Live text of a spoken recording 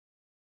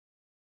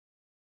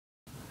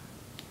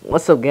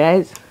What's up,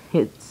 guys?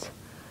 It's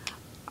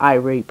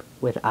iRape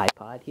with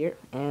iPod here,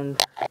 and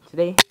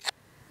today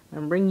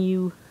I'm bringing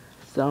you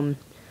some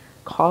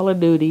Call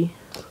of Duty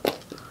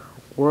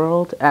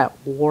World at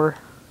War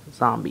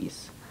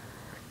Zombies.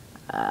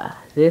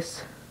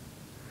 This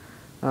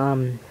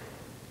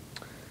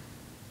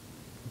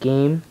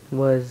game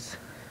was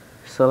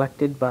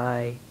selected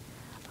by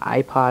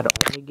iPod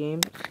only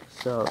game,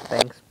 so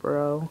thanks,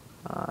 bro.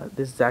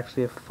 This is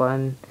actually a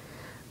fun,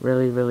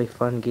 really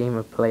fun game.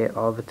 I play it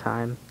all the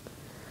time.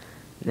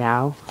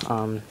 Now,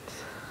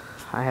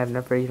 I have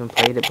never even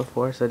played it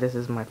before, so this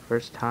is my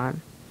first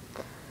time.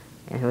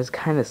 And it was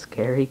kind of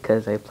scary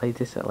because I played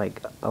this at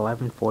like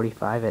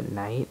 11:45 at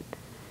night.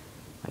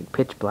 Like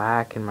pitch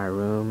black in my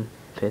room,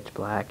 pitch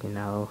black, and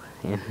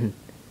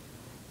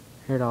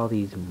heard all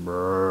these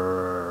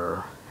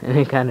brrrr, and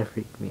it kind of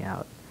freaked me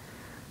out.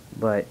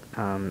 But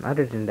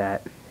other than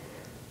that,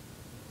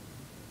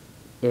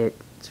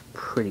 it's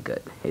pretty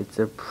good. It's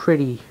a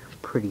pretty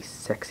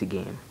sexy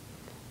game,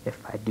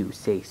 if I do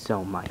say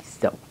so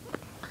myself.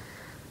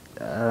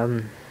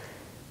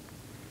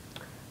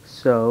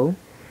 So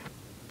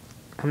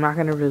I'm not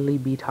going to really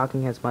be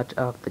talking as much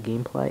of the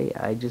gameplay.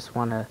 I just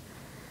want to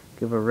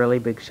give a really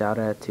big shout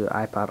out to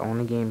iPod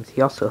Only Games.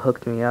 He also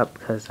hooked me up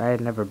because I had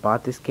never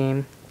bought this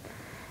game,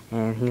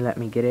 and he let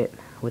me get it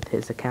with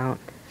his account.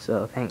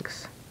 So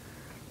thanks.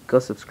 Go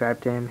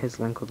subscribe to him. His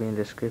link will be in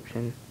the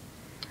description.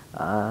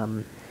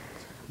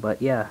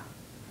 But yeah.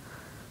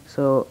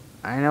 So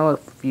I know a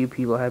few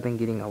people have been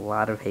getting a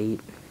lot of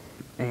hate,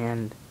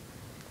 and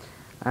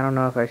I don't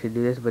know if I should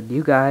do this, but do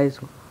you guys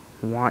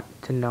want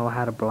to know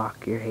how to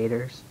block your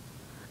haters?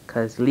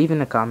 Because leave in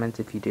the comments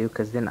if you do,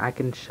 because then I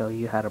can show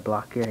you how to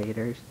block your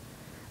haters.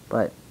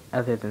 But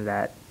other than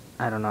that,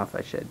 I don't know if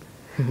I should.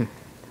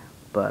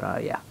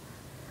 But yeah.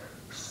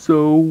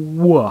 So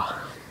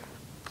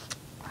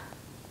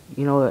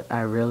you know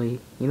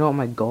what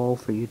my goal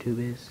for YouTube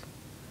is?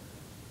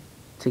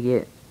 To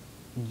get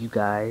you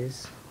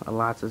guys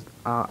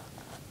not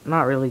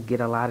really get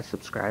a lot of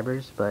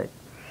subscribers, but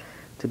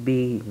to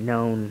be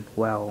known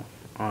well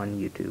on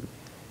YouTube.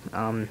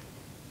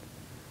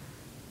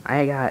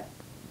 I got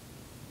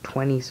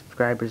 20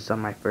 subscribers on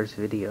my first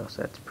video,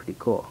 so that's pretty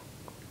cool.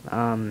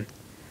 As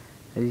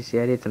you see,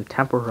 I did some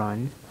Temple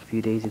Run a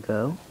few days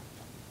ago,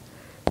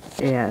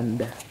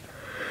 and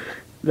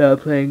now I'm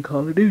playing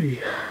Call of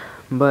Duty.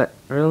 But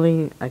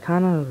really, I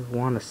kind of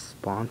want a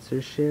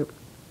sponsorship.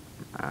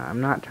 I'm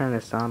not trying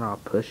to sound all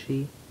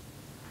pushy,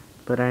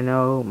 but I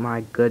know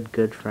my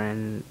good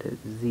friend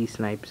Z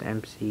Snipes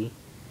MC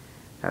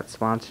got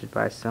sponsored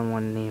by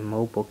someone named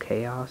Mobile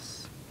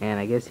Chaos, and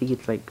I guess he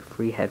gets like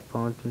free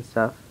headphones and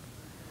stuff.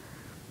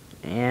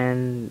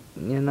 And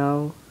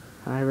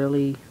I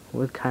really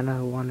would kind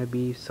of want to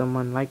be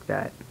someone like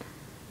that.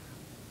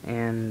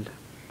 And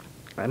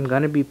I'm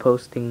gonna be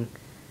posting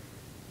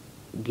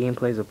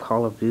gameplays of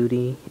Call of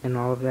Duty and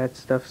all of that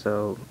stuff.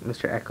 So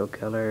Mr. Echo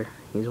Killer,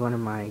 he's one of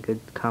my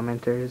good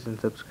commenters and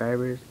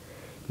subscribers.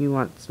 He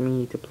wants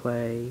me to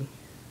play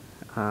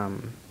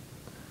not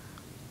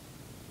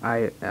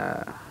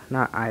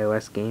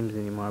iOS games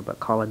anymore, but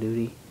Call of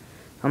Duty.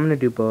 I'm gonna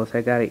do both.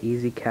 I got an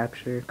easy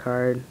capture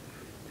card,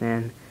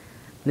 and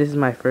this is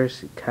my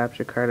first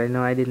capture card. I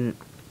know I don't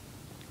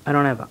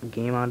have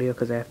game audio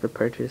because I have to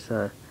purchase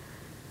a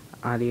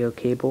audio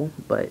cable,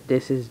 but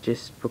this is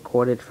just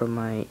recorded from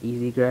my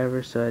easy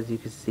driver, so as you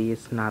can see,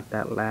 it's not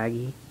that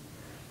laggy.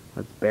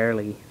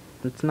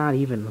 It's not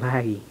even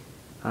laggy.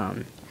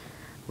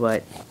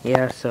 But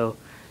yeah, so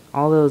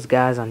all those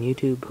guys on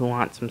YouTube who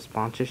want some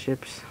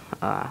sponsorships,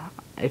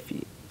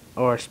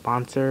 or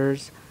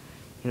sponsors,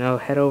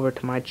 head over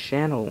to my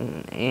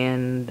channel,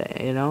 and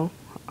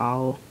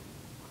I'll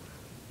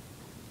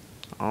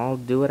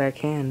do what I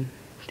can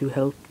to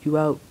help you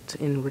out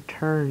in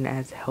return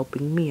as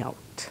helping me out.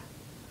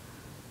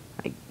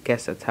 I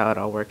guess that's how it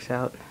all works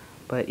out.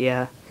 But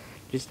yeah,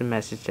 just a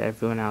message to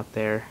everyone out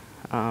there.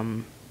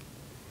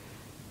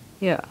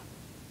 Yeah.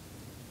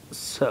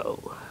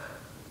 So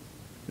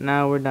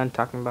now we're done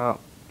talking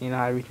about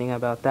everything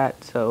about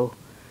that. So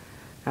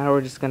now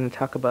we're just gonna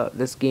talk about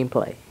this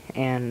gameplay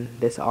and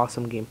this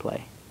awesome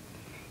gameplay.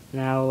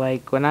 Now,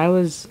 like when I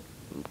was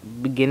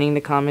beginning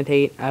to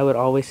commentate, I would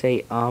always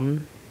say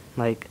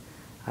like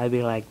I'd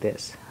be like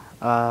this,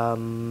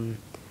 yeah,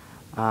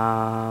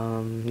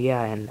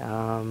 and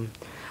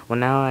well,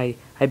 now I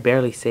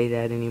barely say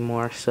that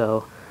anymore,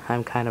 so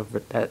I'm kind of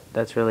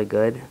that's really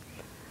good.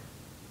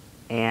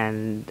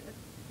 And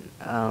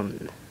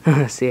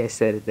see, I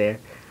said it there,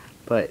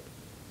 but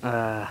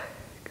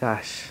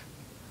gosh,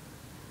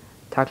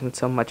 talking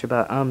so much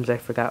about I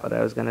forgot what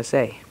I was gonna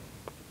say.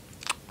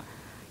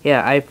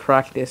 Yeah, I've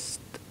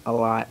practiced a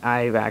lot.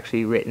 I've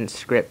actually written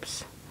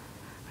scripts.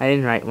 I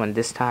didn't write one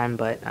this time,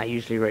 but I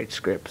usually write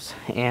scripts,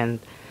 and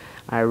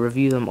I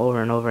review them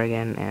over and over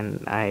again,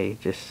 and I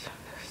just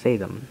say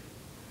them,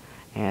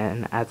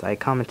 and as I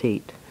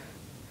commentate.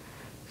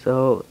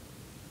 So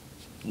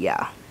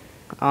yeah,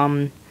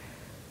 well,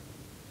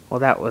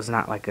 that was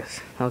not like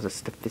that was a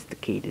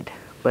sophisticated,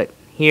 but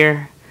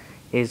here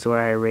is where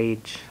I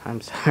rage.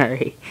 I'm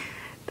sorry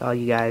to all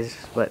you guys,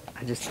 but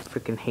I just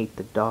freaking hate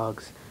the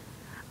dogs.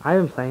 I've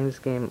been playing this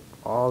game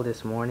all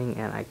this morning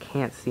and I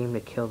can't seem to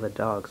kill the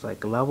dogs.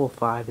 Like level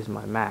 5 is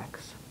my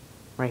max.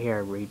 Right here I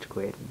rage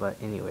quit.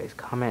 But anyways,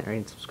 comment, rate,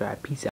 and subscribe. Peace out.